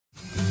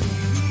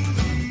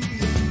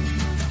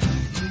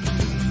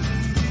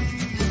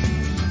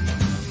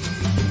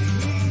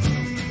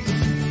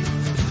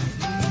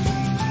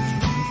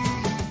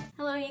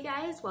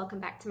loves, welcome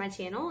back to my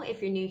channel.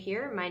 If you're new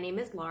here, my name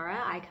is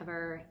Lara. I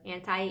cover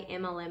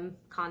anti-MLM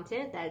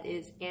content, that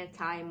is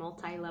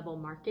anti-multi-level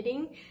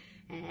marketing,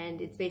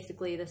 and it's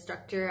basically the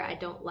structure. I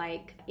don't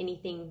like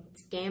anything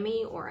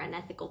scammy or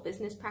unethical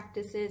business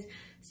practices,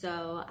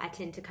 so I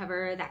tend to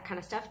cover that kind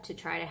of stuff to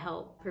try to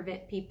help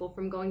prevent people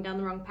from going down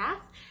the wrong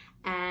path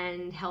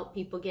and help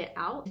people get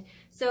out.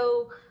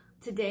 So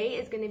today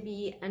is going to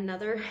be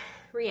another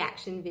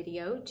reaction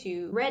video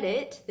to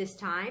Reddit this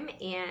time,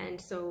 and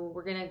so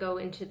we're going to go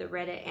into the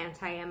Reddit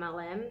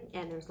anti-MLM,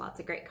 and there's lots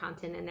of great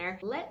content in there.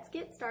 Let's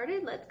get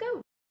started. Let's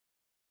go.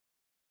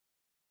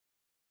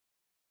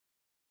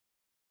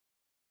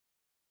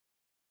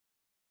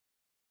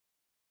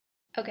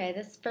 Okay,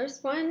 this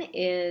first one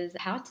is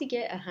how to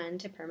get a Hun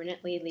to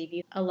permanently leave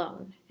you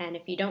alone. And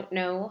if you don't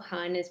know,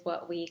 Hun is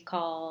what we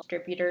call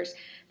distributors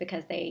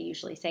because they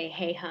usually say,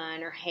 hey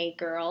Hun or hey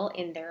girl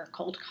in their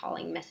cold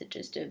calling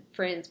messages to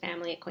friends,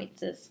 family,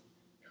 acquaintances,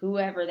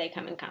 whoever they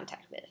come in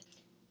contact with.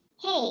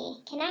 Hey,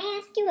 can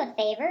I ask you a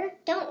favor?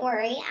 Don't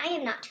worry, I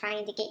am not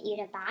trying to get you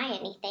to buy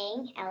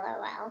anything,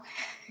 LOL.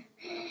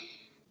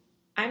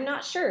 I'm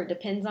not sure,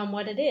 depends on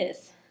what it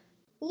is.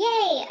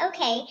 Yay!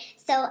 Okay,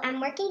 so I'm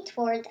working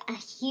towards a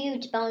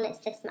huge bonus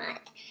this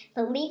month.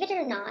 Believe it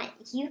or not,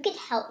 you could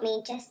help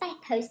me just by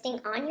posting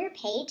on your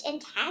page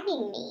and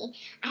tagging me.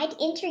 I'd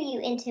enter you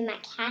into my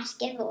cash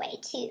giveaway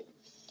too.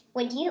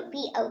 Would you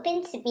be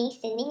open to me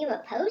sending you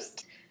a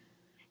post?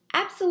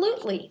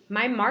 Absolutely.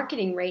 My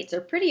marketing rates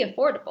are pretty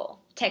affordable.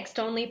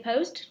 Text-only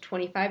post,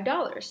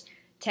 $25.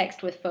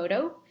 Text with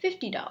photo,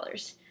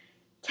 $50.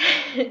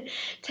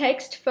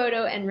 Text,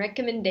 photo, and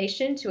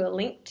recommendation to a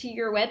link to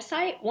your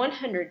website,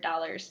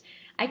 $100.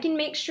 I can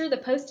make sure the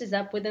post is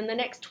up within the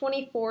next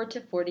 24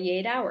 to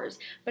 48 hours,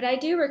 but I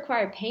do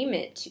require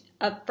payment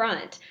up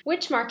front.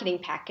 Which marketing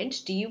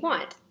package do you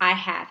want? I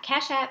have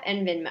Cash App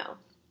and Venmo.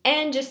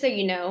 And just so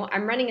you know,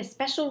 I'm running a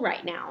special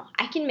right now.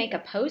 I can make a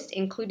post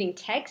including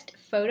text,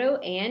 photo,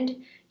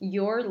 and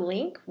your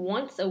link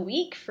once a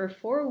week for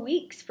 4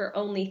 weeks for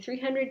only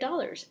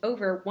 $300,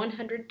 over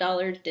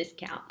 $100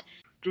 discount.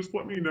 Just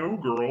let me know,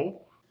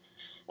 girl.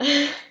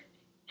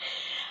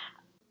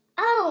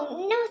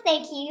 Oh, no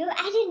thank you.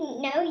 I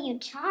didn't know you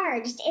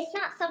charged. It's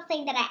not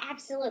something that I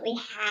absolutely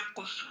have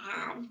to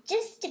have.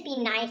 Just to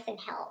be nice and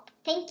help.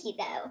 Thank you,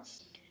 though.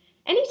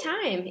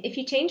 Anytime. If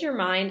you change your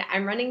mind,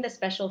 I'm running the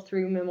special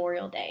through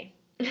Memorial Day.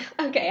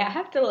 Okay, I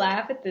have to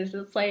laugh at this.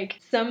 It's like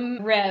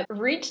some rep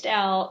reached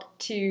out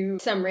to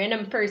some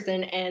random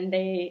person and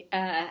they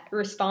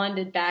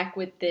responded back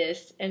with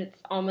this, and it's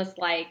almost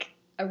like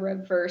a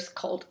reverse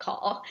cold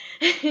call.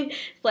 It's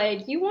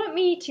like, you want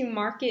me to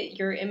market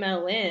your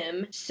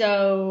MLM,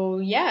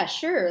 so yeah,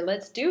 sure,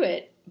 let's do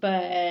it,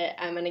 but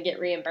I'm gonna get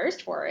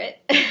reimbursed for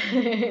it.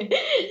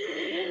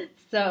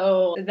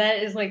 So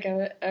that is like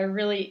a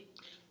really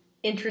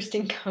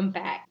interesting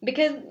comeback,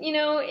 because you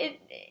know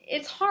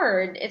it's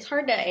hard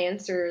to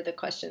answer the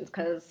questions,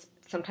 because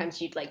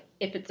sometimes you'd like,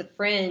 if it's a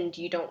friend,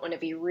 you don't want to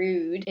be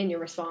rude in your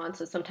response,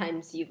 so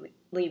sometimes you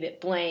leave it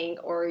blank,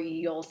 or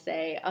you'll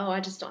say, oh, I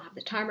just don't have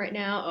the time right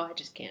now, oh, I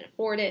just can't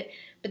afford it.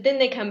 But then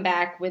they come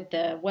back with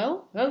the,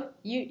 well, oh,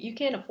 you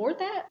can't afford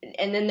that,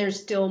 and then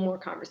there's still more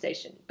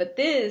conversation. But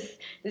this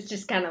is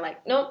just kind of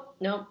like, nope,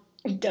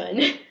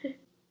 done.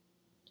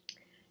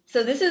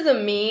 So this is a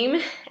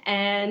meme,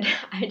 and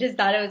I just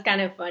thought it was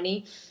kind of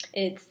funny.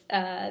 It's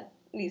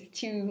these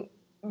two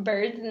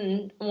birds,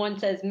 and one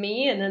says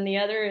me, and then the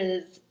other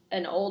is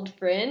an old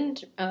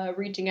friend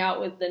reaching out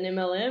with an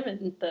MLM,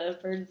 and the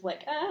bird's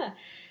like, ah.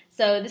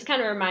 So this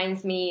kind of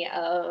reminds me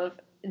of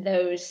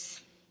those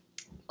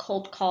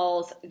cold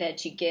calls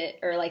that you get,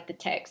 or like the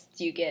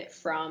texts you get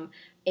from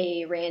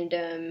a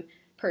random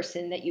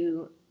person that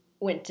you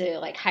went to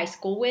like high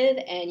school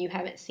with and you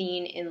haven't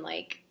seen in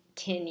like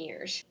 10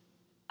 years.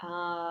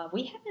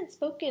 We haven't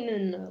spoken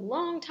in a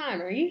long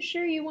time. Are you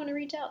sure you want to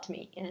reach out to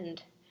me?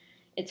 And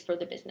it's for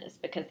the business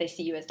because they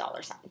see you as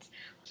dollar signs.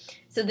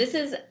 So this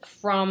is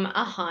from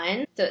a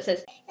Hun. So it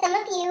says, some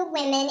of you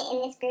women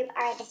in this group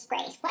are a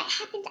disgrace. What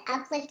happened to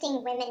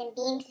uplifting women and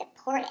being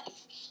supportive?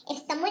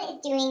 If someone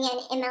is doing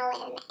an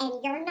MLM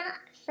and you're not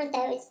for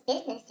those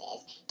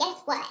businesses,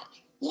 guess what?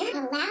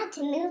 You're allowed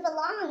to move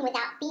along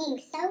without being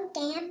so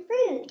damn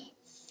rude.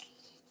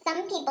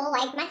 Some people,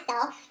 like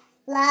myself,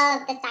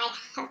 love the side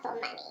hustle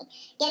money.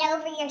 Get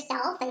over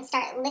yourself and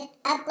start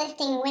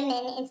uplifting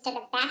women instead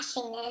of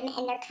bashing them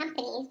and their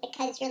companies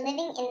because you're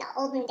living in the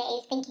olden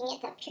days thinking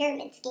it's a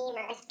pyramid scheme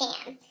or a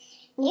scam.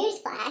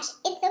 Newsflash,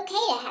 it's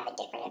okay to have a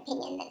different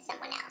opinion than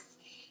someone else.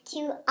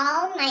 To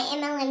all my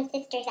MLM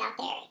sisters out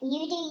there,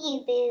 you do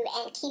you, boo,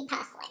 and keep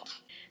hustling.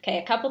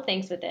 Okay, a couple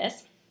things with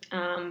this.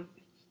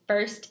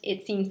 First,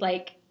 it seems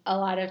like a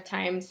lot of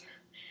times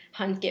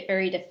Huns get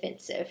very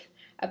defensive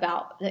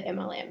about the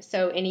MLM.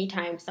 So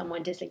anytime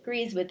someone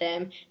disagrees with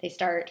them, they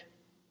start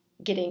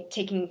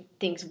taking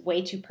things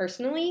way too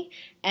personally,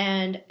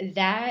 and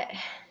that,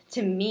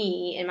 to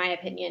me, in my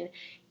opinion,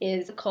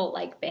 is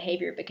cult-like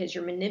behavior, because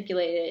you're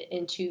manipulated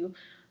into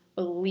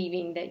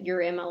believing that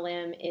your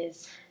MLM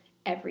is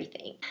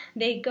everything.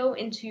 They go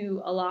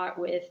into a lot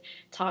with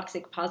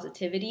toxic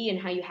positivity and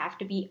how you have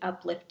to be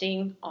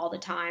uplifting all the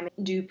time,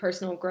 do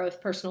personal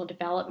growth, personal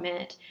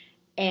development,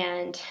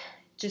 and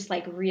just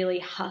like really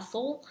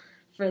hustle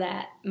for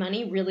that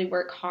money, really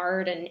work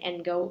hard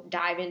and go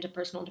dive into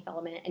personal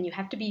development. And you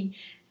have to be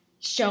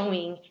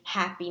showing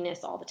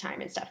happiness all the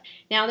time and stuff.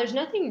 Now, there's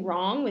nothing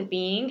wrong with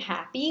being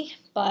happy,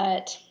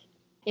 but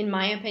in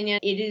my opinion,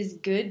 it is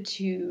good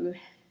to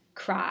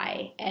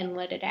cry and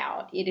let it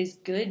out. It is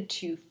good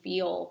to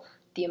feel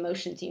the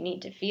emotions you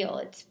need to feel.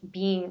 It's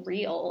being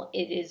real.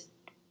 It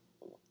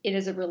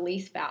is a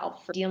release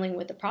valve for dealing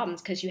with the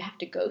problems, because you have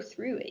to go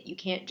through it. You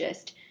can't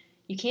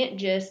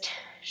just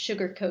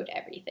sugarcoat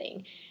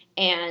everything.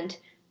 And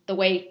the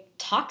way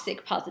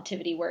toxic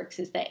positivity works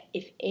is that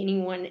if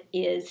anyone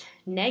is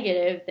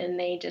negative, then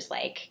they just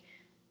like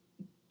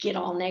get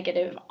all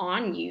negative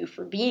on you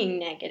for being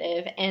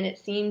negative, and it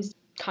seems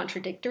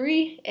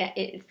contradictory.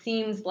 It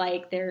seems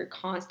like they're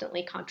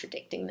constantly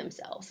contradicting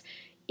themselves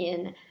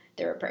in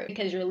their approach,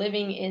 because you're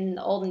living in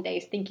the olden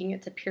days thinking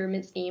it's a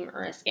pyramid scheme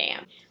or a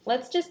scam.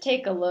 Let's just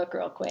take a look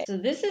real quick. So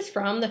this is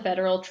from the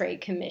Federal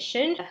Trade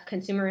Commission,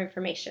 consumer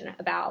information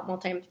about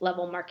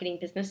multi-level marketing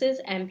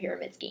businesses and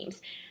pyramid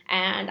schemes.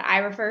 And I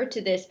refer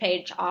to this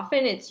page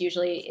often. It's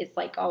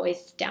like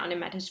always down in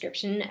my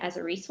description as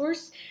a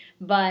resource,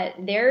 but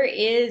there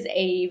is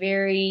a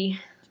very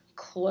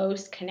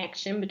close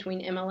connection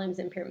between MLMs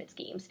and pyramid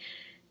schemes.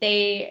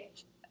 They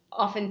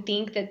often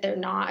think that they're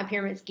not a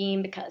pyramid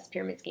scheme because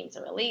pyramid schemes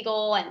are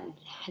illegal and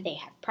they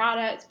have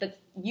products, but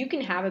you can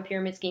have a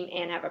pyramid scheme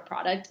and have a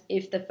product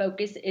if the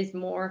focus is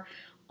more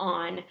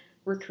on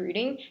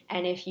recruiting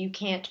and if you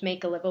can't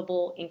make a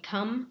livable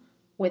income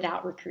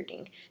without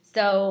recruiting.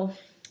 So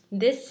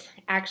this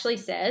actually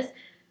says,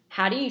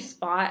 how do you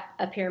spot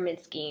a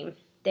pyramid scheme?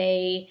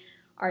 They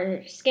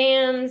are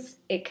scams.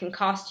 It can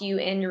cost you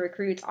and your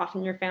recruits,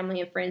 often your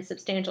family and friends,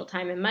 substantial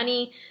time and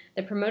money.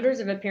 The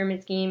promoters of a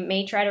pyramid scheme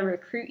may try to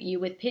recruit you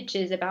with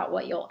pitches about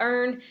what you'll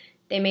earn.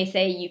 They may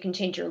say you can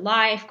change your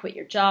life, quit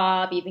your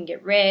job, even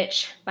get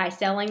rich by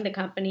selling the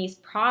company's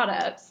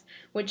products,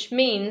 which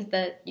means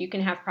that you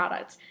can have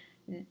products.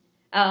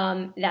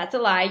 That's a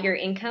lie. Your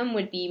income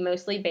would be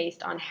mostly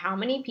based on how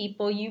many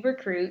people you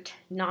recruit,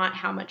 not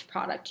how much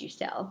product you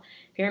sell.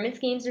 Pyramid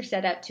schemes are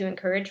set up to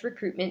encourage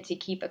recruitment to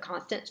keep a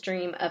constant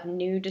stream of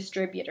new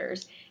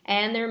distributors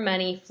and their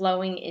money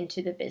flowing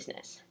into the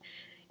business.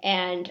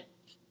 And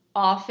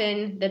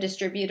often the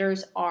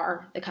distributors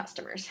are the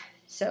customers.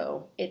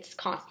 So it's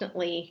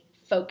constantly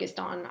focused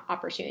on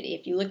opportunity.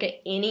 If you look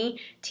at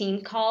any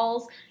team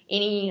calls,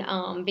 any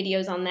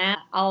videos on that,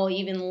 I'll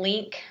even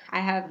link.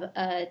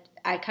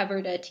 I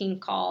covered a team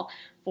call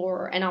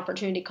for an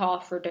opportunity call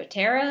for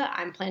doTERRA.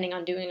 I'm planning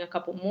on doing a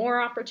couple more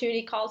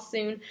opportunity calls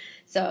soon,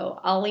 so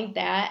I'll link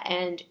that.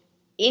 And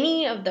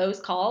any of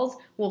those calls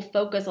will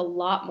focus a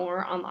lot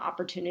more on the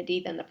opportunity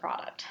than the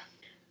product.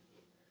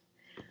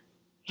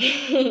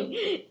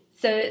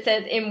 So it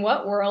says, in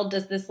what world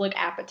does this look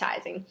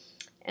appetizing?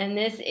 And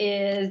this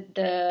is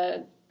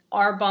the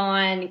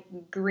Arbonne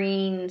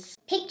Greens.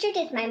 Pictured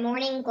as my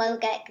morning glow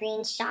gut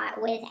greens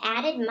shot with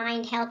added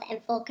mind health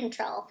and full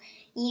control.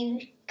 You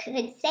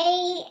could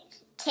say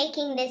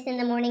taking this in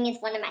the morning is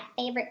one of my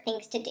favorite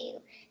things to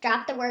do.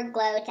 Drop the word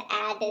glow to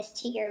add this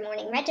to your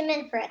morning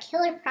regimen for a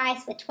killer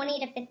price with 20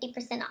 to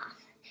 50%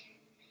 off.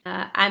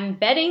 I'm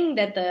betting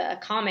that the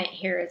comment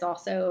here is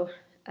also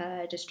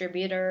a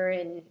distributor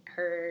in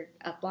her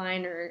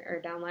upline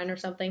or downline or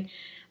something.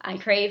 I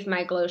crave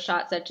my glow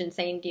shot, such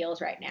insane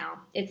deals right now.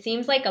 It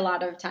seems like a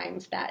lot of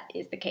times that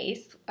is the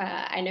case.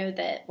 I know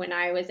that when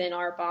I was in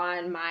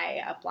Arbonne,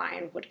 my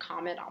upline would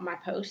comment on my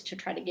post to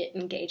try to get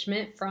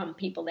engagement from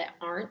people that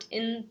aren't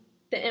in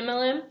the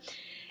MLM.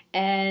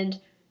 And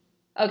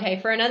okay,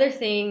 for another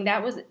thing,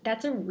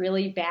 that's a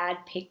really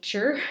bad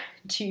picture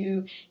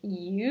to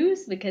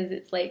use because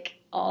it's like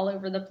all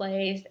over the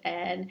place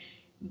and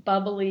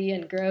bubbly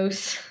and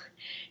gross.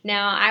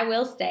 Now, I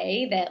will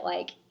say that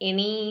like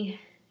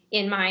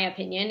in my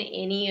opinion,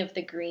 any of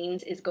the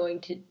greens is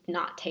going to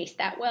not taste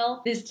that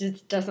well. This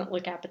just doesn't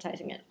look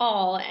appetizing at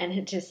all, and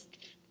it just,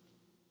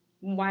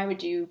 why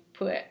would you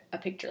put a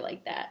picture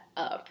like that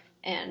up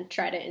and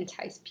try to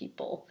entice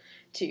people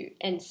to,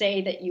 and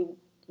say that you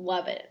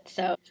love it?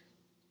 So,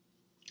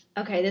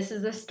 okay, this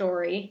is the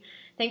story.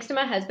 Thanks to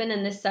my husband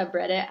and this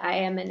subreddit, I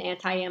am an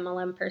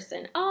anti-MLM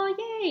person. Oh,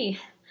 yay!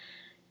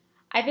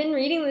 I've been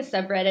reading this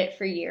subreddit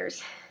for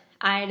years.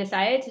 I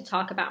decided to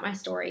talk about my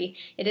story.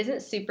 It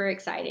isn't super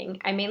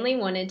exciting. I mainly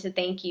wanted to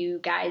thank you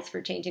guys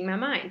for changing my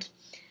mind.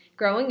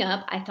 Growing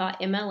up, I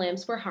thought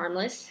MLMs were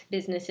harmless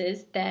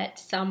businesses that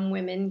some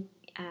women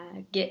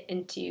get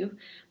into.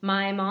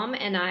 My mom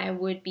and I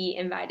would be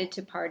invited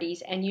to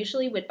parties and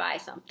usually would buy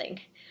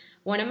something.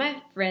 One of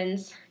my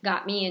friends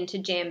got me into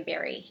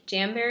Jamberry.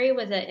 Jamberry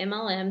was an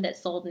MLM that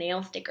sold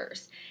nail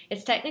stickers.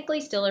 It's technically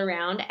still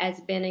around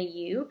as Been a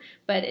You,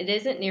 but it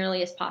isn't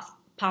nearly as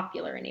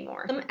popular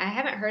anymore. I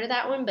haven't heard of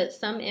that one, but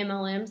some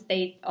MLMs,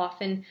 they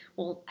often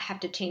will have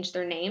to change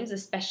their names,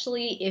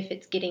 especially if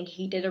it's getting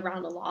heated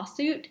around a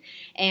lawsuit.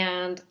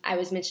 And I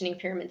was mentioning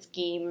pyramid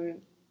scheme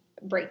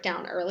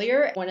breakdown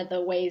earlier. One of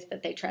the ways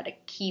that they try to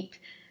keep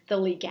the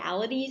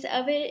legalities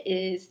of it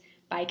is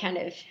by kind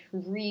of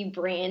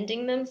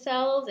rebranding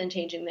themselves and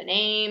changing the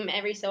name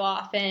every so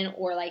often,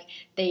 or like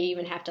they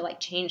even have to like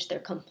change their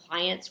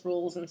compliance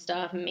rules and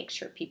stuff and make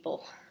sure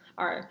people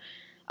are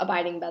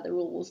abiding by the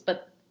rules.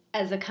 But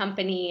as a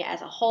company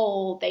as a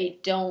whole, they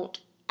don't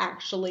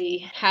actually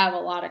have a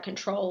lot of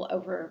control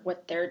over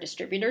what their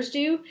distributors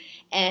do.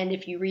 And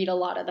if you read a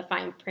lot of the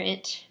fine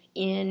print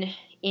in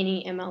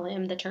any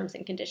MLM, the terms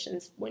and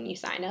conditions when you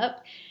sign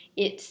up,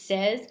 it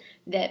says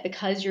that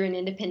because you're an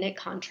independent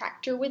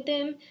contractor with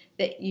them,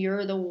 that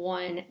you're the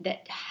one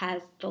that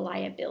has the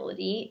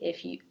liability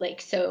if you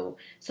like, so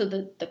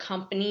the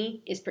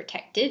company is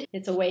protected.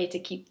 It's a way to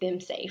keep them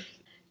safe.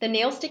 The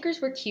nail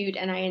stickers were cute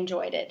and I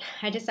enjoyed it.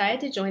 I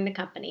decided to join the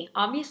company.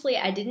 Obviously,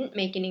 I didn't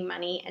make any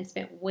money and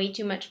spent way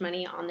too much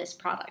money on this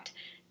product.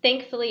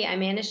 Thankfully, I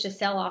managed to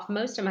sell off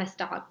most of my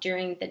stock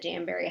during the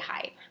Jamberry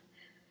hype.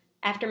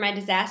 After my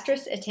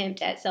disastrous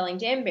attempt at selling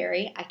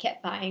Jamberry, I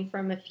kept buying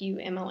from a few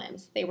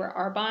MLMs. They were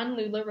Arbonne,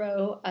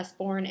 LuLaRoe,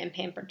 Usborne, and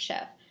Pampered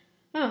Chef.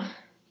 Oh,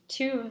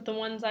 two of the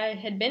ones I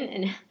had been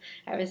in.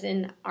 I was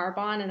in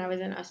Arbonne and I was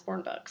in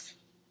Usborne Books.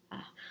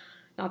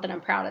 Not that I'm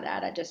proud of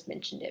that, I just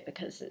mentioned it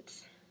because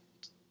it's,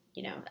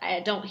 you know, I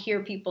don't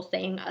hear people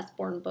saying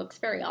Usborne Books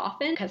very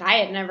often because I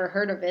had never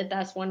heard of it.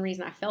 That's one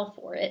reason I fell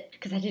for it,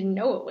 because I didn't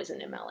know it was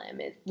an MLM.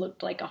 It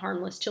looked like a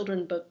harmless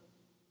children's book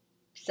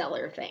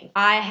seller thing.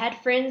 I had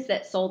friends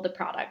that sold the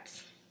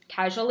products.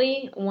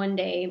 Casually, one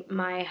day,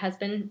 my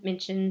husband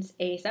mentions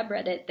a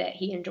subreddit that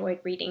he enjoyed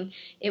reading.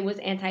 It was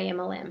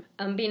anti-MLM.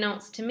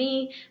 Unbeknownst to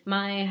me,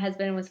 my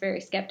husband was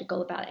very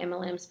skeptical about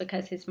MLMs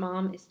because his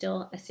mom is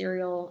still a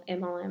serial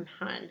MLM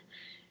hun.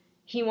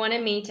 He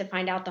wanted me to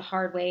find out the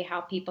hard way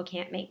how people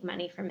can't make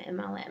money from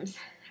MLMs.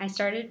 I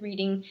started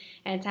reading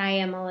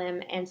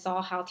anti-MLM and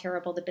saw how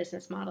terrible the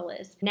business model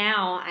is.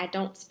 Now I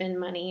don't spend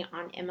money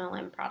on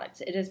MLM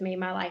products. It has made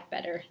my life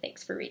better.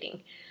 Thanks for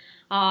reading.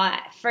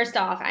 First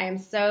off, I am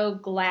so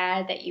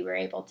glad that you were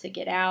able to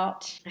get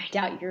out. I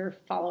doubt you're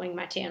following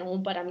my channel,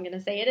 but I'm going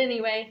to say it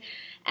anyway.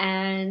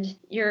 And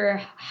your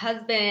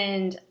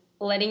husband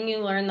letting you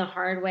learn the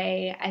hard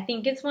way. I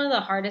think it's one of the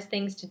hardest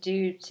things to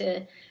do,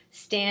 to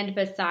stand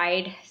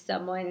beside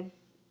someone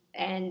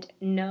and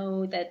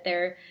know that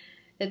they're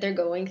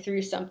going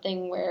through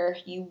something where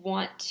you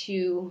want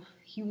to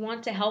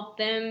help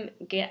them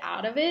get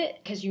out of it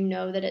because you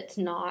know that it's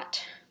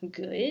not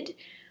good,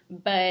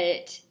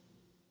 but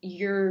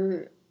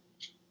you're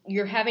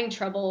having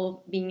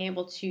trouble being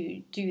able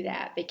to do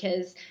that.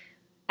 Because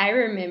I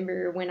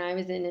remember when I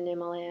was in an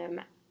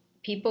MLM,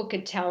 people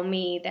could tell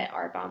me that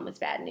Arbonne was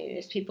bad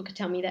news. People could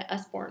tell me that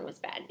Usborne was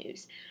bad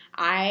news.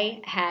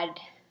 I had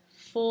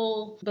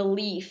full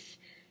belief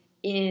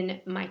in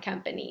my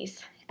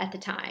companies at the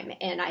time,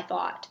 and I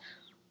thought,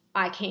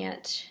 I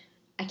can't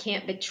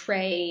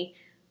betray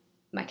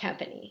my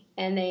company.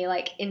 And they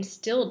like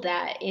instilled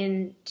that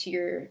into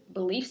your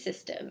belief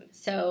system.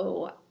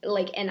 So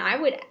like, and I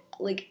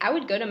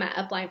would go to my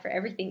upline for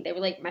everything. They were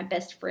like my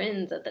best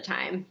friends at the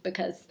time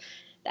because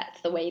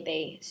that's the way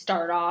they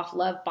start off,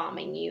 love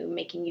bombing you,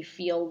 making you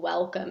feel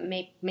welcome,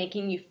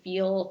 making you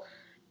feel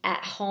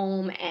at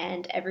home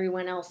and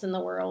everyone else in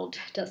the world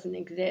doesn't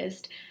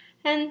exist.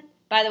 And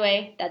by the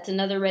way, that's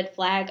another red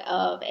flag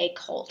of a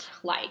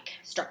cult-like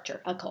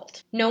structure, a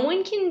cult. No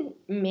one can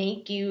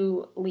make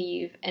you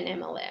leave an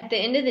MLM. At the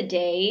end of the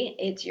day,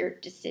 it's your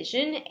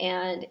decision,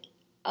 and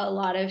a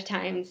lot of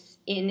times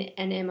in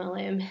an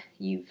MLM,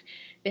 you've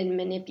been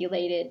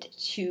manipulated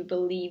to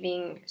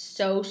believing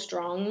so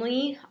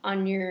strongly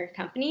on your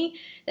company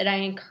that I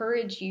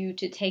encourage you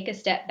to take a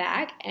step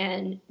back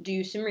and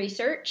do some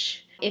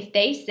research. If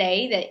they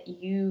say that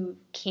you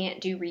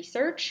can't do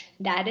research,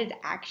 that is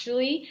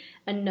actually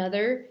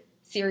another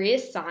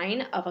serious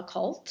sign of a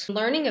cult.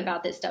 Learning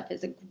about this stuff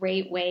is a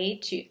great way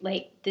to,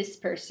 like this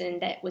person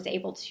that was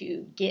able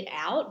to get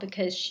out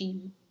because she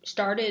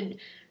started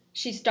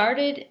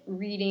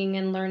reading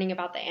and learning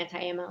about the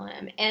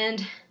anti-MLM.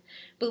 And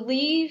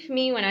believe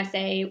me when I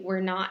say we're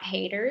not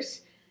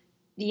haters.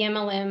 The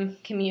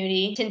MLM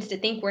community tends to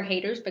think we're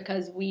haters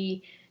because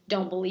we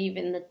don't believe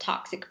in the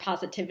toxic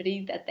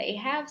positivity that they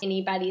have.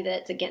 Anybody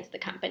that's against the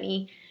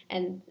company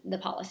and the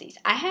policies.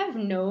 I have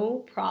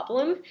no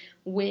problem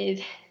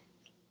with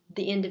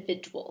the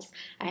individuals.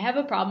 I have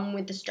a problem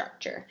with the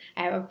structure.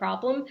 I have a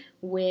problem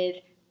with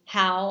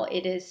how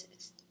it is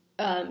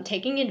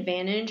taking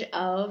advantage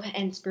of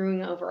and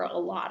screwing over a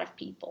lot of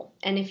people.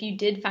 And if you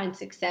did find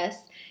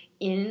success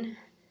in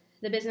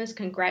the business,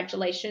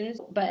 congratulations.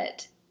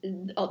 But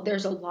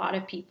there's a lot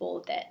of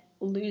people that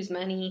lose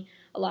money,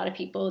 a lot of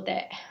people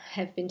that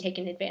have been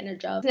taken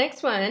advantage of. The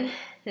next one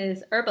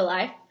is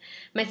Herbalife.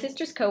 My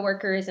sister's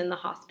coworker is in the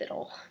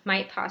hospital.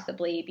 Might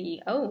possibly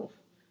be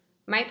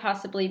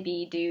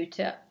due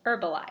to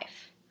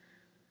Herbalife.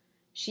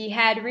 She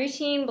had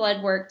routine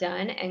blood work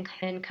done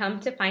and come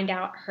to find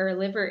out her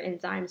liver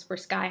enzymes were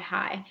sky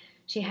high.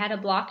 She had a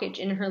blockage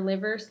in her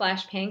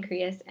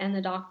liver/pancreas, and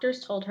the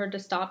doctors told her to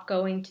stop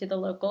going to the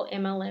local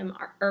MLM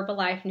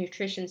Herbalife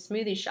nutrition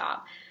smoothie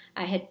shop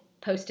I had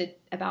posted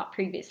about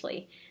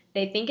previously.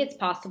 They think it's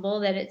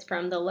possible that it's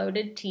from the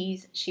loaded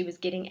teas she was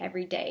getting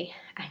every day.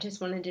 I just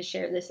wanted to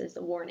share this as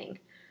a warning.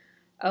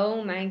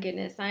 Oh my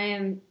goodness,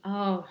 I'm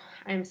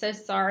so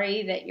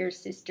sorry that your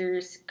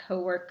sister's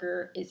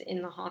coworker is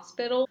in the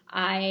hospital.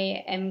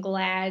 I am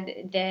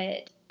glad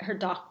that her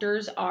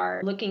doctors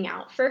are looking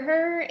out for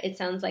her. It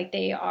sounds like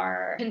they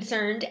are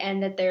concerned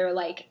and that they're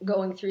like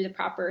going through the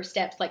proper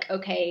steps, like,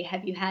 okay,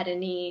 have you had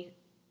any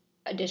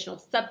additional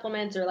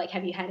supplements, or like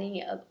have you had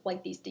any of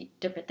like these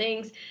different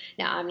things?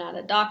 Now, I'm not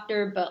a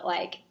doctor, but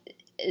like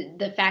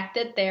the fact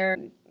that they're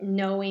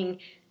knowing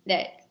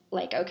that,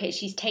 like, okay,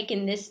 she's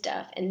taking this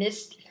stuff, and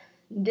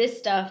this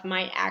stuff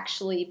might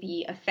actually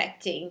be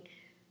affecting,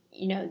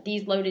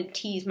 these loaded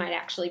teas might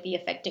actually be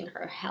affecting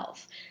her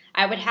health.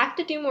 I would have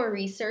to do more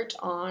research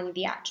on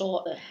the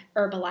actual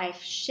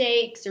Herbalife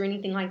shakes or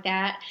anything like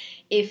that.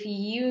 If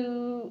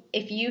you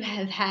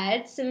have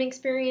had some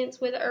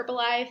experience with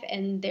Herbalife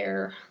and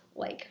their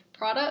like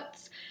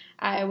products,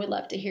 I would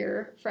love to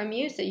hear from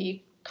you. So you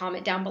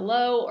comment down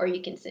below, or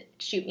you can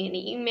shoot me an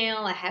email.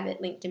 I have it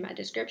linked in my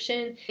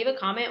description. Leave a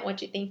comment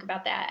what you think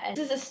about that.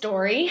 This is a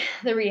story,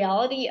 the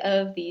reality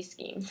of these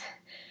schemes.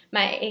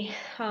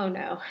 Oh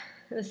no,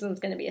 this one's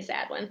going to be a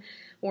sad one.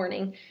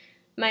 Warning.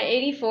 My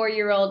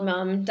 84-year-old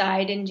mom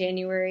died in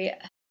January.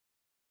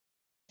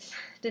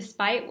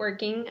 Despite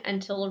working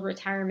until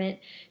retirement,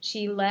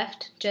 she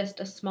left just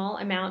a small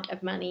amount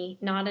of money,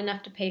 not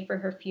enough to pay for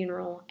her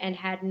funeral, and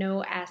had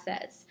no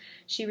assets.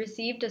 She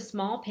received a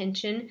small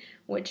pension,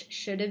 which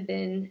should have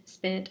been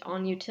spent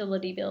on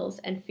utility bills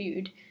and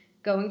food.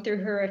 Going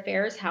through her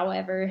affairs,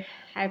 however,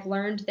 I've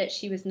learned that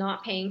she was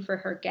not paying for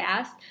her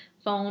gas,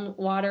 phone,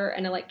 water,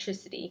 and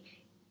electricity.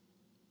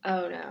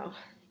 Oh no.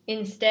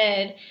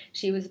 Instead,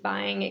 she was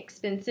buying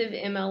expensive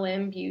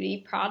MLM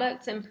beauty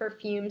products and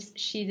perfumes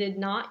she did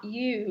not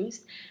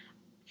use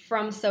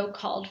from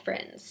so-called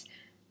friends.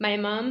 My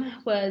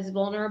mom was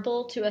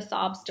vulnerable to a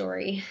sob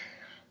story.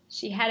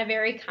 She had a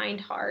very kind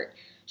heart.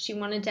 She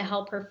wanted to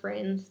help her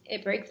friends.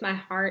 It breaks my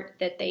heart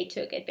that they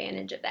took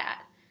advantage of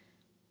that.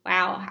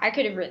 Wow, I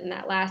could have written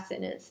that last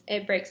sentence.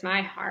 It breaks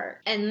my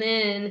heart. And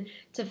then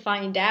to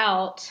find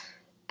out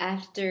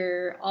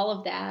after all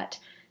of that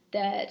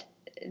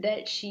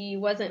she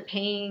wasn't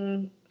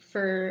paying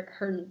for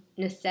her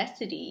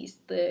necessities,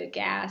 the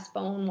gas,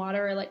 phone,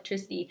 water,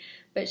 electricity,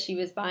 but she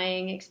was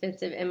buying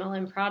expensive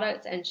MLM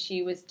products, and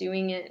she was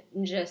doing it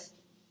just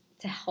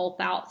to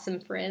help out some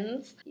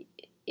friends.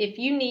 If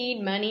you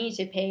need money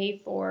to pay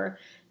for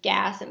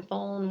gas and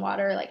phone,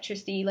 water,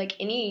 electricity, like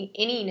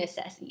any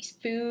necessities,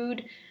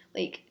 food,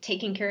 like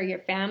taking care of your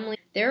family,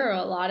 there are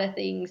a lot of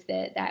things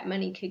that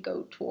money could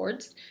go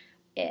towards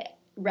it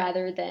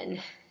rather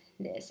than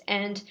this.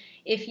 And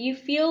if you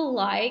feel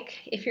like,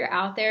 if you're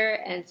out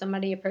there and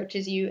somebody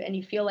approaches you and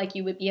you feel like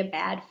you would be a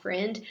bad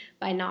friend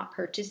by not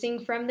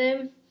purchasing from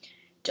them,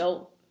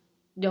 don't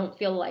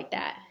feel like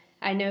that.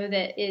 I know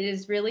that it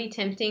is really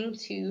tempting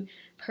to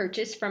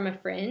purchase from a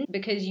friend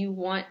because you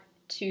want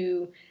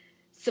to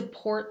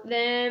support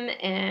them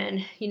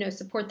and,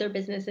 support their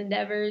business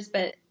endeavors,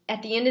 but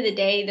at the end of the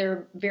day,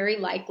 they're very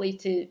likely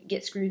to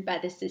get screwed by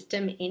the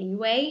system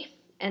anyway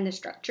and the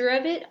structure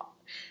of it.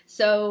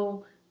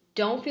 So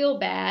don't feel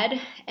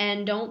bad,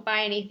 and don't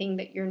buy anything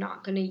that you're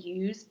not going to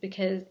use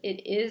because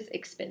it is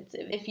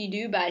expensive. If you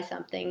do buy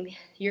something,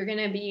 you're going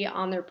to be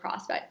on their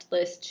prospect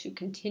list to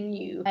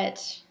continue.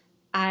 But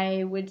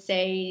I would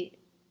say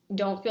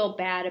don't feel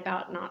bad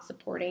about not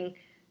supporting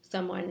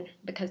someone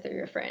because they're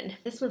your friend.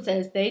 This one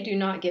says they do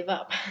not give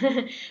up.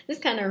 This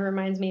kind of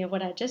reminds me of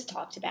what I just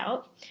talked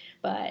about.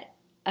 But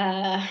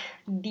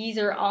these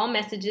are all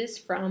messages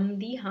from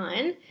the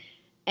Hun,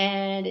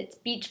 and it's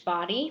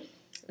Beachbody,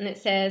 and it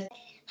says,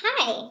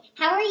 Hi,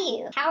 how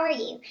are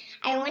you?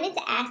 I wanted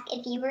to ask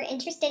if you were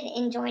interested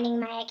in joining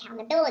my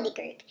accountability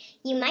group.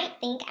 You might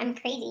think I'm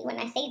crazy when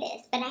I say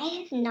this, but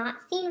I have not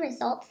seen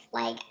results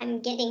like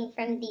I'm getting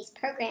from these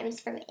programs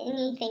from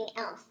anything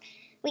else.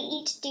 We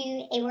each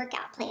do a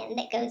workout plan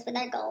that goes with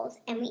our goals,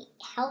 and we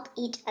help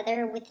each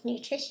other with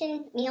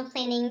nutrition, meal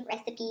planning,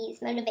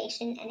 recipes,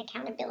 motivation, and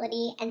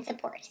accountability and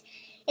support.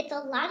 It's a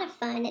lot of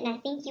fun, and I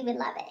think you would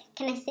love it.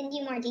 Can I send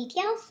you more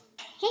details?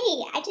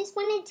 Hey, I just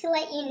wanted to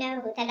let you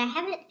know that I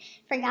haven't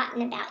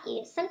forgotten about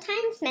you.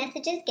 Sometimes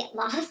messages get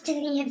lost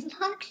in the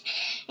inbox,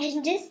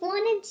 and just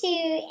wanted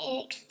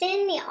to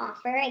extend the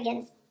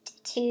offer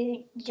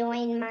to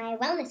join my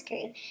wellness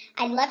crew.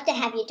 I'd love to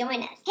have you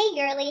join us. Hey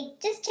girlie,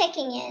 just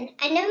checking in.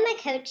 I know my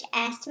coach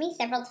asked me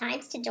several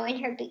times to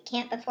join her boot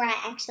camp before I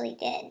actually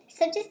did,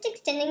 so just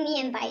extending the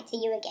invite to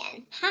you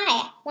again.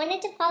 Hi,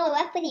 wanted to follow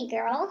up with you,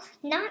 girl.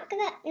 Not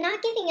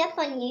giving up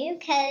on you,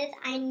 because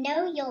I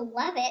know you'll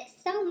love it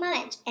so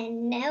much,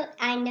 and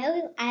I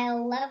know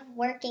I'll love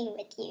working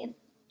with you.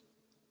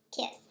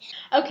 Kiss.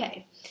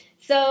 Okay,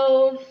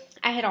 so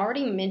I had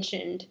already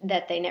mentioned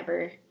that they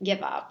never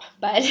give up,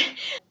 but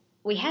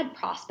we had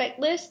prospect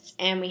lists,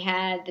 and we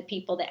had the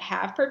people that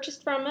have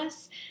purchased from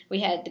us. We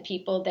had the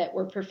people that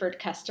were preferred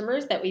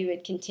customers that we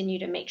would continue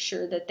to make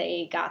sure that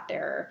they got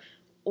their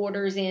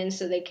orders in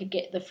so they could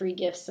get the free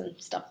gifts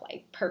and stuff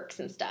like perks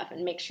and stuff,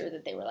 and make sure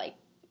that they were like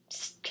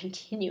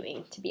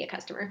continuing to be a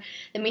customer.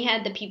 Then we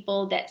had the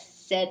people that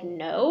said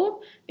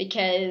no,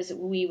 because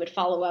we would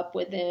follow up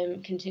with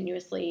them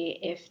continuously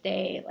if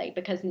they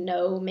because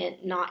no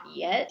meant not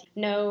yet.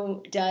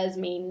 No does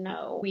mean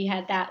no. We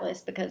had that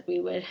list because we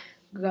would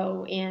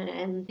go in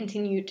and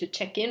continue to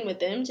check in with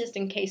them just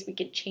in case we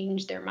could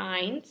change their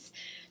minds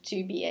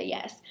to be a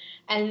yes.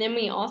 And then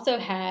we also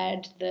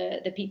had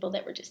the people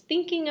that were just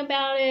thinking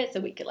about it,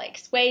 so we could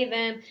sway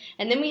them.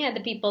 And then we had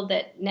the people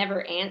that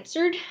never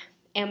answered,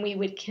 and we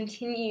would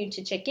continue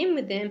to check in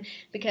with them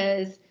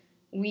because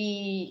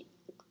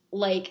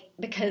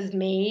because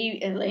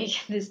maybe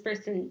this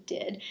person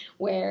did,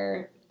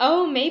 where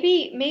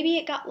maybe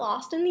it got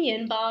lost in the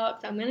inbox.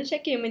 I'm gonna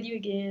check in with you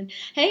again.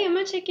 Hey, I'm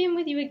gonna check in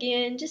with you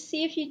again, just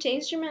see if you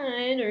changed your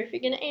mind or if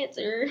you're gonna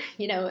answer,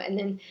 and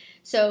then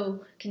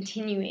so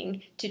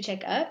continuing to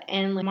check up.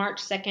 And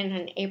March 2nd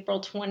and April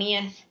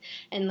 20th,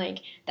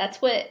 and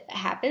that's what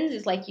happens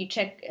is you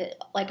check,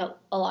 a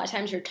lot of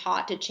times you're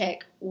taught to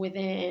check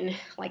within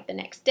the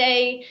next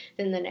day,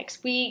 then the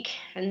next week,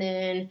 and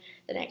then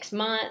the next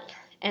month,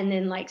 and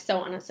then so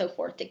on and so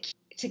forth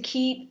to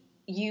keep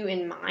you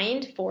in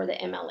mind for the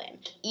MLM.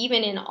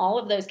 Even in all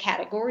of those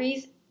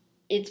categories,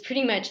 it's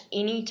pretty much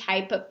any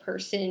type of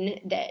person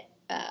that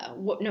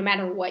no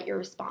matter what your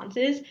response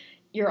is,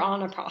 you're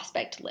on a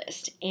prospect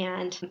list,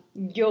 and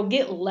you'll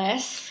get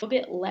less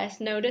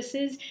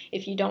notices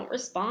if you don't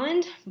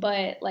respond,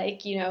 but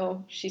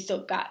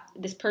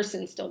this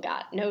person still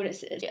got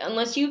notices,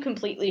 unless you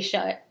completely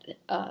shut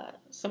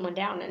someone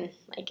down and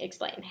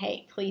explain,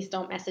 hey, please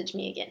don't message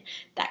me again,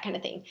 that kind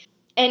of thing.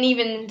 And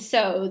even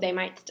so, they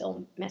might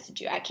still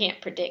message you. I can't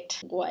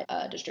predict what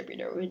a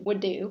distributor would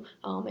do.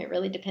 It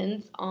really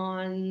depends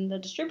on the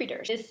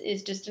distributor. This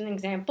is just an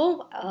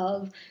example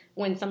of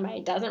when somebody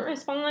doesn't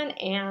respond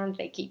and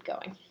they keep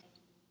going.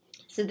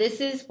 So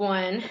this is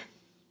one.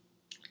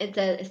 It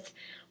says,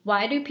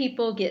 why do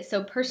people get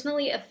so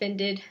personally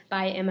offended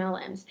by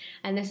MLMs?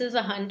 And this is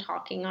a hun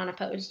talking on a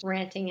post,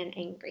 ranting and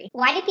angry.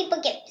 Why do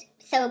people get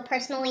so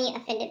personally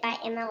offended by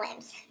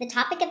MLMs? The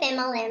topic of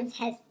MLMs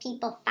has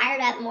people fired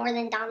up more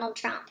than Donald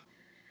Trump.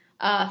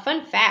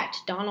 Fun fact,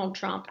 Donald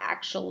Trump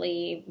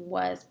actually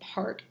was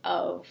part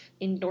of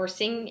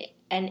endorsing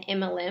an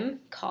MLM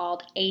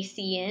called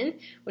ACN,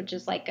 which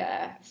is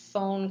a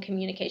phone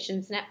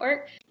communications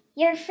network.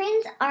 Your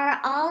friends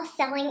are all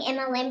selling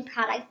MLM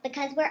products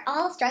because we're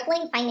all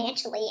struggling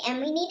financially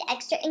and we need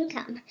extra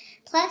income.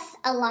 Plus,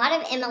 a lot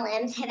of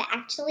MLMs have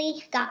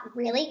actually got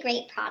really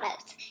great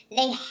products.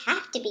 They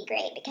have to be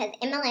great because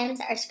MLMs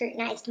are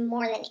scrutinized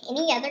more than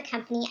any other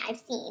company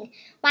I've seen.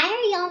 Why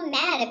are y'all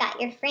mad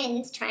about your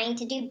friends trying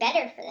to do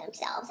better for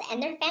themselves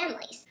and their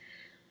families?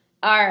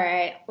 All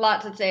right,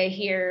 lot to say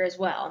here as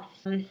well.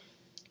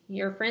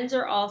 Your friends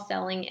are all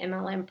selling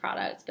MLM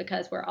products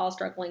because we're all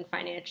struggling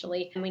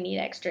financially and we need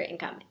extra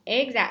income.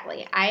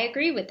 Exactly. I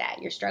agree with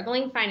that. You're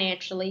struggling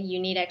financially, you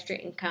need extra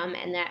income,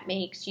 and that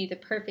makes you the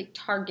perfect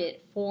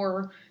target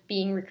for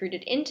being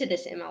recruited into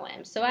this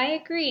MLM. So I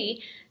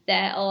agree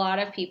that a lot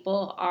of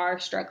people are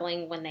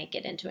struggling when they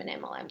get into an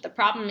MLM. The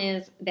problem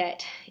is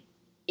that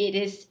it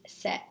is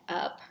set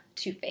up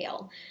to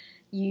fail.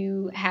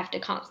 You have to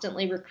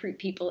constantly recruit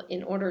people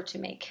in order to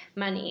make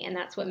money, and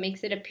that's what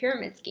makes it a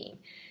pyramid scheme.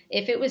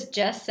 If it was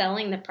just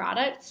selling the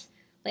products,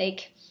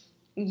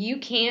 you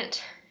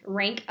can't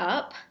rank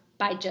up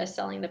by just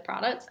selling the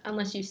products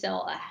unless you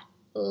sell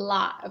a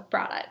lot of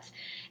products.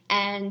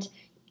 And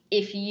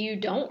if you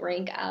don't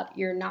rank up,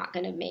 you're not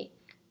going to make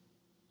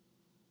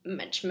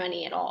much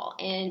money at all.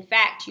 And in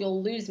fact,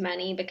 you'll lose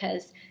money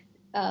because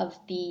of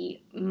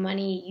the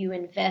money you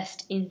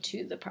invest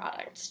into the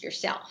products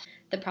yourself.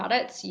 The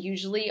products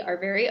usually are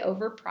very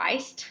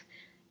overpriced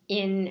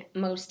in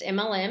most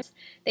MLMs.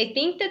 They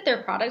think that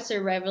their products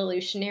are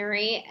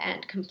revolutionary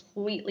and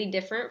completely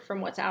different from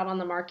what's out on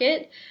the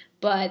market,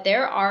 but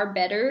there are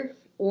better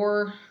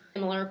or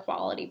similar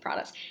quality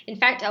products. In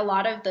fact, a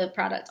lot of the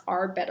products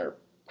are better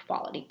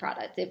quality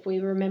products. If we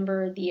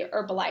remember the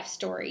Herbalife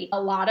story,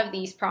 a lot of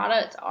these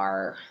products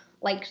are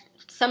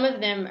some of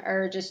them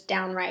are just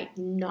downright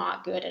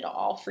not good at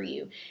all for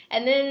you.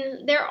 And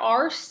then there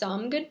are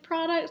some good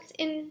products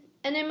in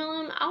an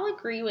MLM. I'll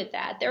agree with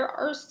that. There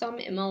are some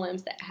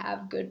MLMs that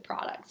have good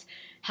products.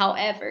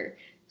 However,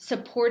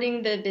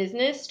 supporting the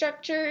business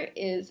structure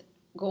is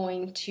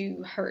going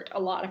to hurt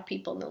a lot of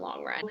people in the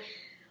long run.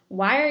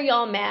 Why are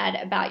y'all mad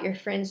about your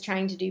friends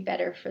trying to do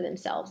better for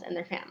themselves and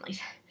their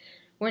families?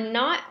 We're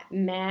not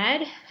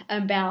mad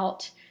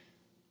about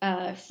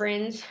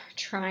friends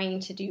trying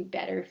to do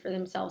better for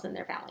themselves and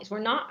their families. We're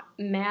not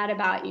mad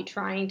about you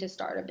trying to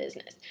start a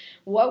business.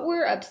 What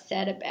we're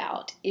upset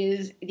about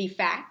is the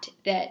fact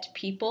that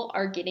people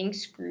are getting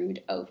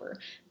screwed over.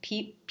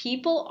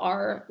 People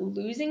are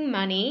losing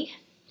money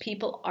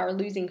people are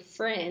losing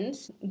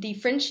friends. The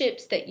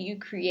friendships that you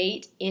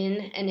create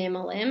in an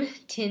MLM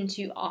tend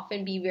to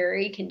often be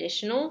very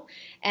conditional,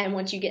 and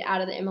once you get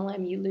out of the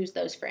MLM, you lose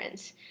those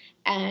friends,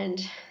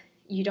 and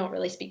you don't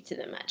really speak to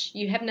them much.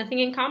 You have nothing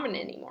in common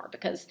anymore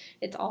because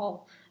it's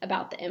all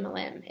about the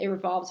MLM. It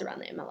revolves around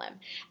the MLM.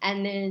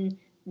 And then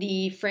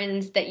the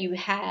friends that you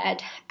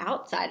had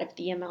outside of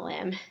the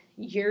MLM,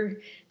 you're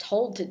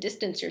told to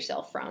distance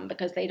yourself from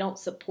because they don't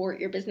support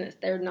your business.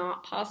 They're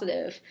not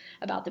positive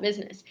about the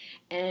business.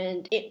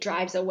 And it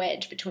drives a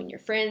wedge between your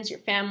friends, your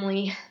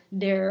family.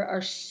 There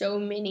are so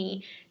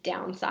many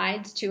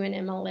downsides to an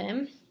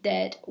MLM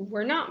that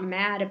we're not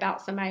mad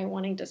about somebody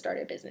wanting to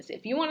start a business.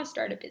 If you want to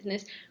start a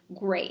business,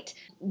 great.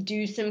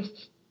 Do some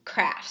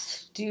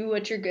crafts. Do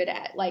what you're good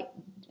at. Like,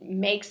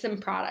 make some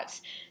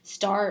products,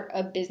 start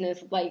a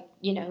business, like,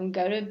 you know,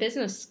 go to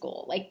business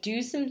school, like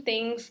do some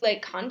things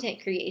like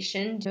content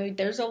creation.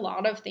 There's a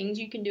lot of things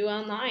you can do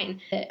online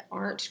that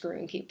aren't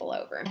screwing people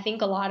over. I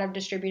think a lot of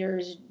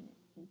distributors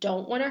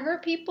don't want to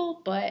hurt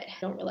people, but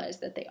don't realize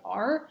that they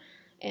are.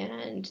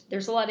 And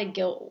there's a lot of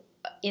guilt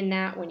in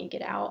that when you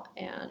get out.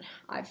 And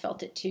I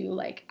felt it too.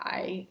 Like,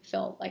 I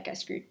felt like I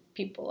screwed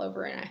people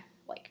over, and I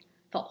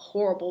felt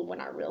horrible when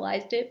I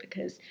realized it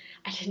because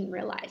I didn't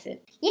realize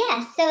it.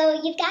 Yeah,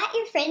 so you've got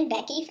your friend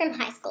Becky from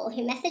high school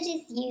who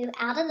messages you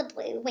out of the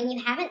blue when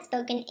you haven't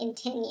spoken in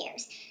 10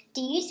 years.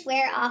 Do you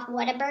swear off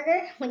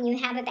Whataburger when you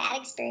have a bad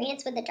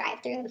experience with a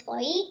drive-thru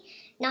employee?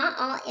 Not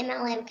all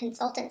MLM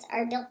consultants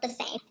are built the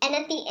same. And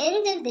at the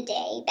end of the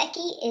day,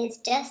 Becky is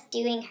just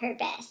doing her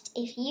best.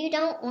 If you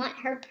don't want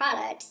her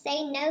product,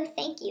 say no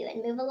thank you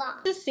and move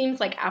along. This seems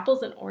like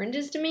apples and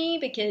oranges to me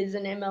because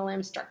an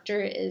MLM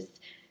structure is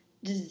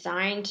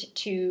designed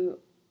to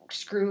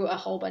screw a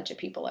whole bunch of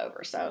people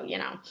over. So, you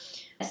know,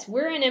 yes,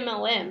 we're an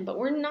MLM, but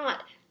we're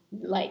not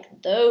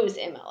like those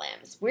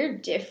MLMs. We're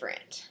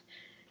different.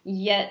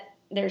 Yet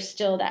there's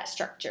still that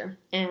structure.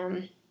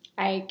 And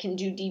I can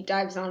do deep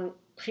dives on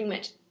pretty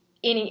much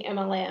any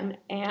MLM,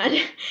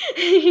 and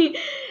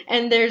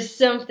and there's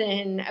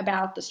something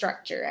about the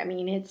structure. I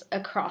mean, it's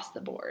across the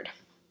board.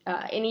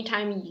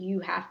 Anytime you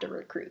have to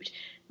recruit,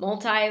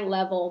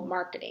 multi-level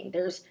marketing,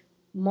 there's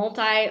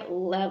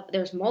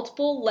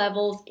multiple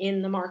levels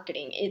in the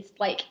marketing. It's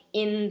like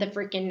in the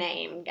freaking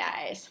name,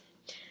 guys.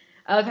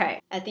 Okay,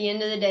 at the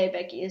end of the day,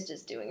 Becky is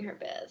just doing her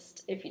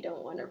best. If you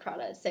don't want her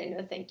product, say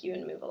no thank you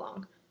and move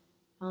along.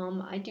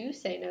 I do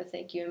say no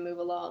thank you and move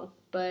along,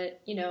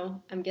 but, you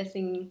know, I'm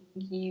guessing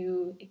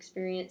you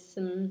experienced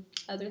some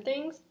other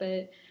things,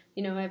 but,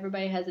 you know,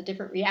 everybody has a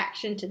different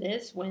reaction to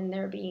this when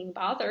they're being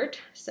bothered,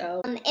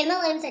 so.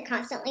 MLMs are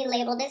constantly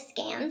labeled as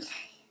scams.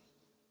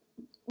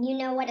 You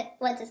know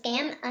what's a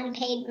scam?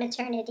 Unpaid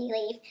maternity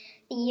leave.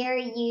 The year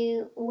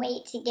you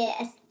wait to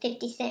get a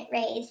 50-cent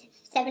raise,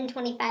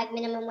 $7.25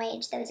 minimum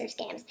wage, those are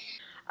scams.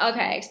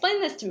 Okay, explain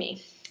this to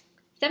me.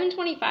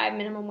 $7.25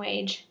 minimum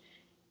wage,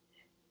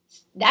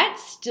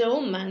 that's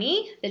still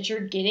money that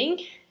you're getting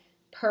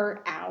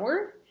per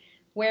hour,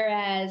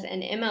 whereas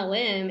an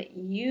MLM,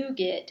 you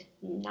get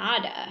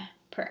nada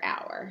per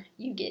hour.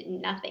 You get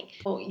nothing.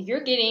 Well,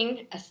 you're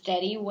getting a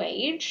steady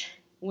wage.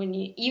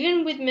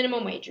 Even with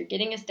minimum wage, you're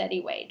getting a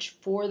steady wage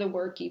for the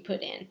work you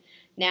put in.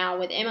 Now,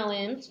 with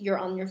MLMs, you're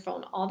on your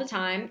phone all the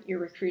time. You're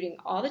recruiting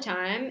all the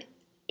time,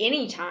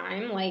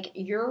 anytime. Like,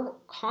 you're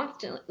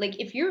constantly,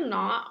 like, if you're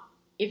not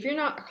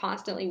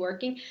constantly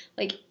working,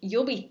 like,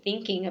 you'll be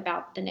thinking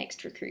about the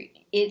next recruit.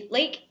 It,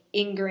 like,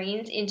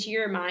 ingrains into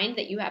your mind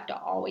that you have to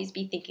always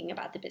be thinking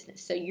about the business.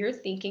 So you're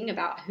thinking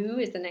about who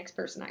is the next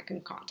person I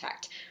can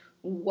contact.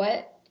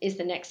 What is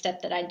the next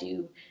step that I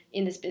do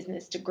in this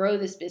business to grow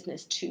this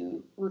business,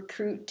 to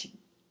recruit,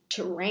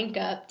 to rank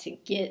up, to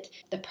get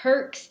the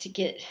perks, to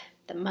get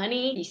the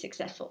money, be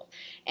successful.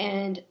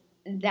 And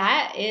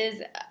that is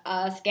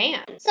a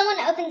scam. Someone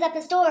opens up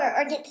a store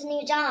or gets a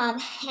new job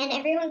and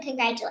everyone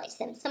congratulates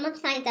them. Someone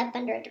signs up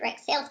under a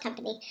direct sales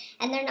company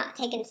and they're not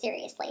taken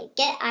seriously,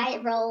 get eye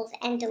rolls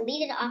and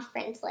deleted off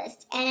friends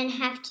lists, and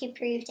have to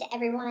prove to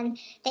everyone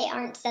they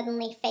aren't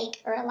suddenly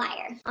fake or a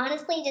liar.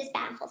 Honestly, just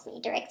baffles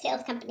me. Direct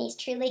sales companies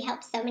truly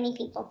help so many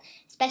people,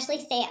 especially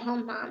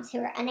stay-at-home moms who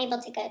are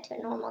unable to go to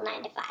a normal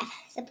 9-to-5.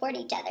 Support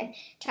each other.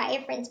 Try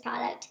your friend's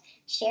product.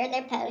 Share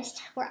their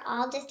post. We're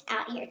all just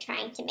out here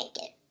trying to make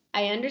it.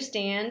 I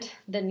understand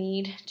the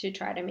need to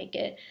try to make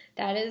it.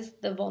 That is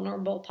the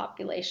vulnerable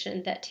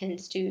population that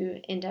tends to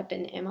end up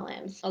in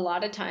MLMs. A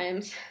lot of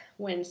times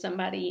when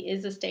somebody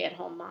is a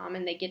stay-at-home mom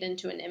and they get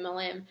into an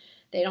MLM,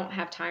 they don't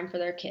have time for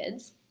their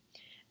kids.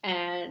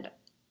 And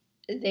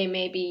they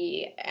may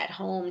be at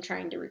home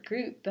trying to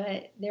recruit,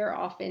 but they're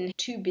often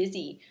too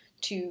busy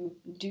to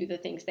do the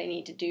things they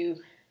need to do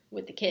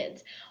with the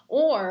kids.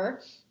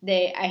 Or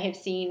I have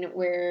seen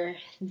where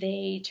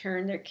they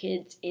turn their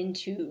kids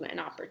into an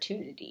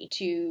opportunity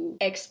to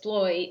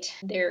exploit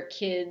their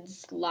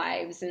kids'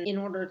 lives in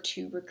order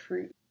to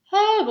recruit.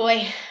 Oh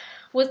boy.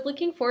 Was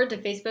looking forward to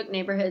Facebook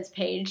Neighborhoods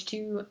page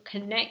to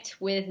connect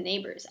with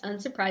neighbors.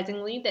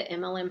 Unsurprisingly, the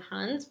MLM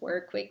Huns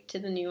were quick to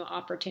the new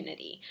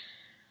opportunity.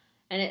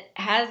 And it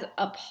has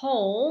a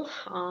poll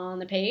on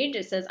the page.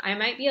 It says, I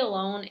might be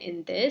alone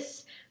in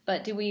this,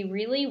 but do we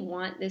really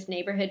want this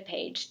neighborhood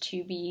page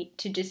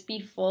to just be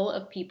full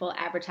of people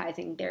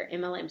advertising their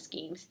MLM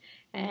schemes?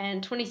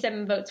 And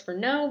 27 votes for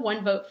no,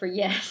 1 vote for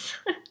yes.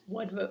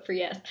 1 vote for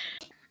yes.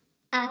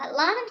 A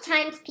lot of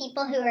times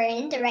people who are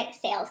in direct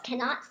sales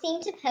cannot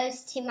seem to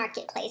post to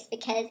Marketplace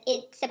because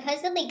it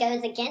supposedly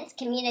goes against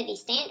community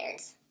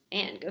standards.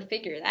 Man, go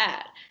figure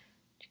that.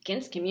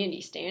 Against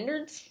community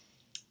standards?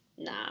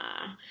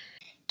 Nah.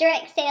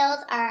 Direct sales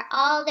are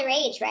all the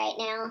rage right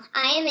now.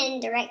 I am in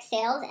direct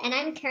sales and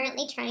I'm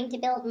currently trying to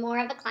build more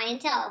of a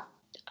clientele.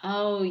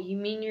 Oh, you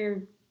mean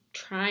you're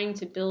trying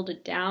to build a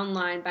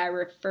downline by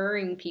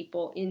referring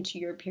people into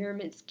your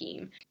pyramid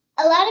scheme?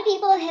 A lot of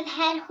people have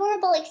had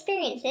horrible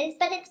experiences,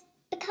 but it's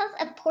because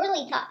of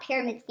poorly thought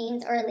pyramid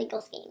schemes or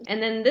illegal schemes.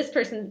 And then this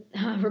person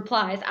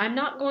replies, I'm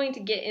not going to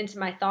get into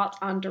my thoughts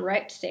on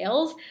direct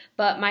sales,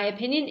 but my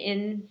opinion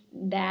in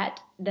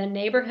that the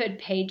neighborhood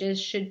pages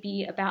should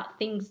be about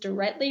things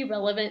directly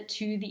relevant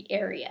to the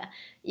area.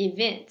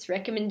 Events,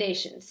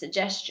 recommendations,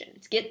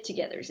 suggestions,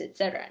 get-togethers,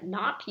 etc.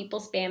 Not people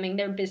spamming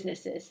their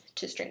businesses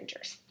to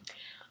strangers.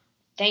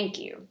 Thank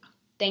you.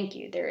 Thank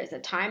you. There is a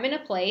time and a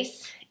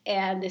place,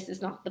 and this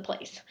is not the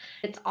place.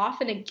 It's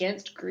often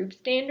against group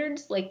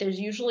standards. Like, there's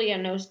usually a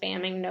no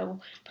spamming,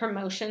 no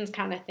promotions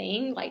kind of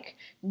thing. Like,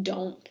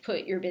 don't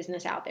put your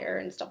business out there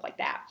and stuff like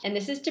that. And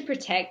this is to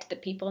protect the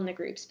people in the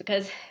groups,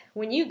 because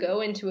when you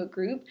go into a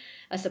group,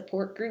 a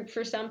support group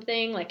for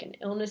something, like an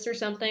illness or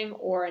something,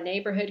 or a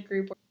neighborhood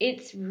group,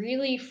 it's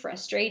really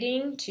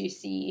frustrating to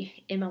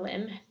see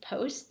MLM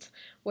posts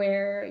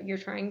where you're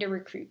trying to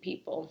recruit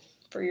people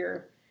for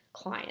your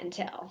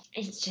clientele.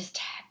 It's just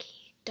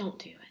tacky. Don't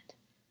do it.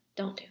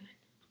 Don't do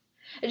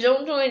it.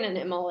 Don't join an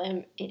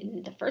MLM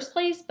in the first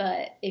place,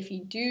 but if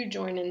you do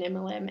join an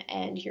MLM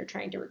and you're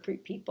trying to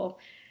recruit people,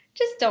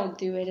 just don't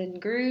do it in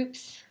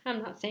groups.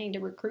 I'm not saying to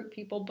recruit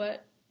people,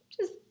 but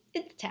just,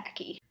 it's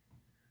tacky.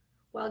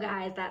 Well,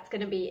 guys, that's going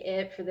to be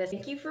it for this.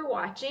 Thank you for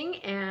watching,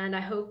 and I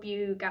hope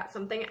you got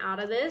something out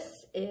of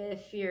this.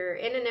 If you're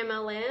in an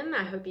MLM,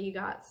 I hope you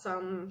got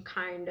some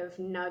kind of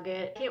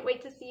nugget. Can't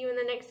wait to see you in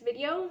the next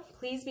video.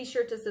 Please be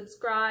sure to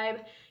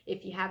subscribe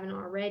if you haven't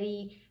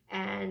already,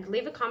 and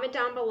leave a comment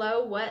down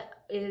below.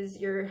 What is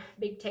your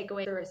big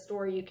takeaway, or a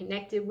story you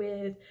connected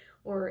with,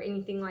 or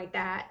anything like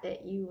that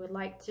that you would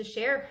like to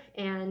share?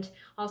 And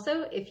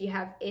also, if you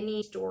have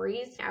any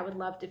stories, I would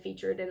love to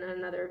feature it in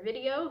another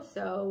video.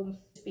 So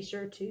just be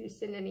sure to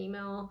send an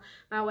email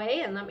my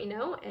way and let me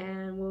know,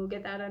 and we'll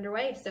get that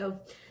underway. So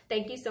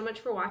thank you so much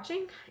for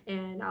watching,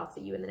 and I'll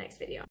see you in the next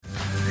video.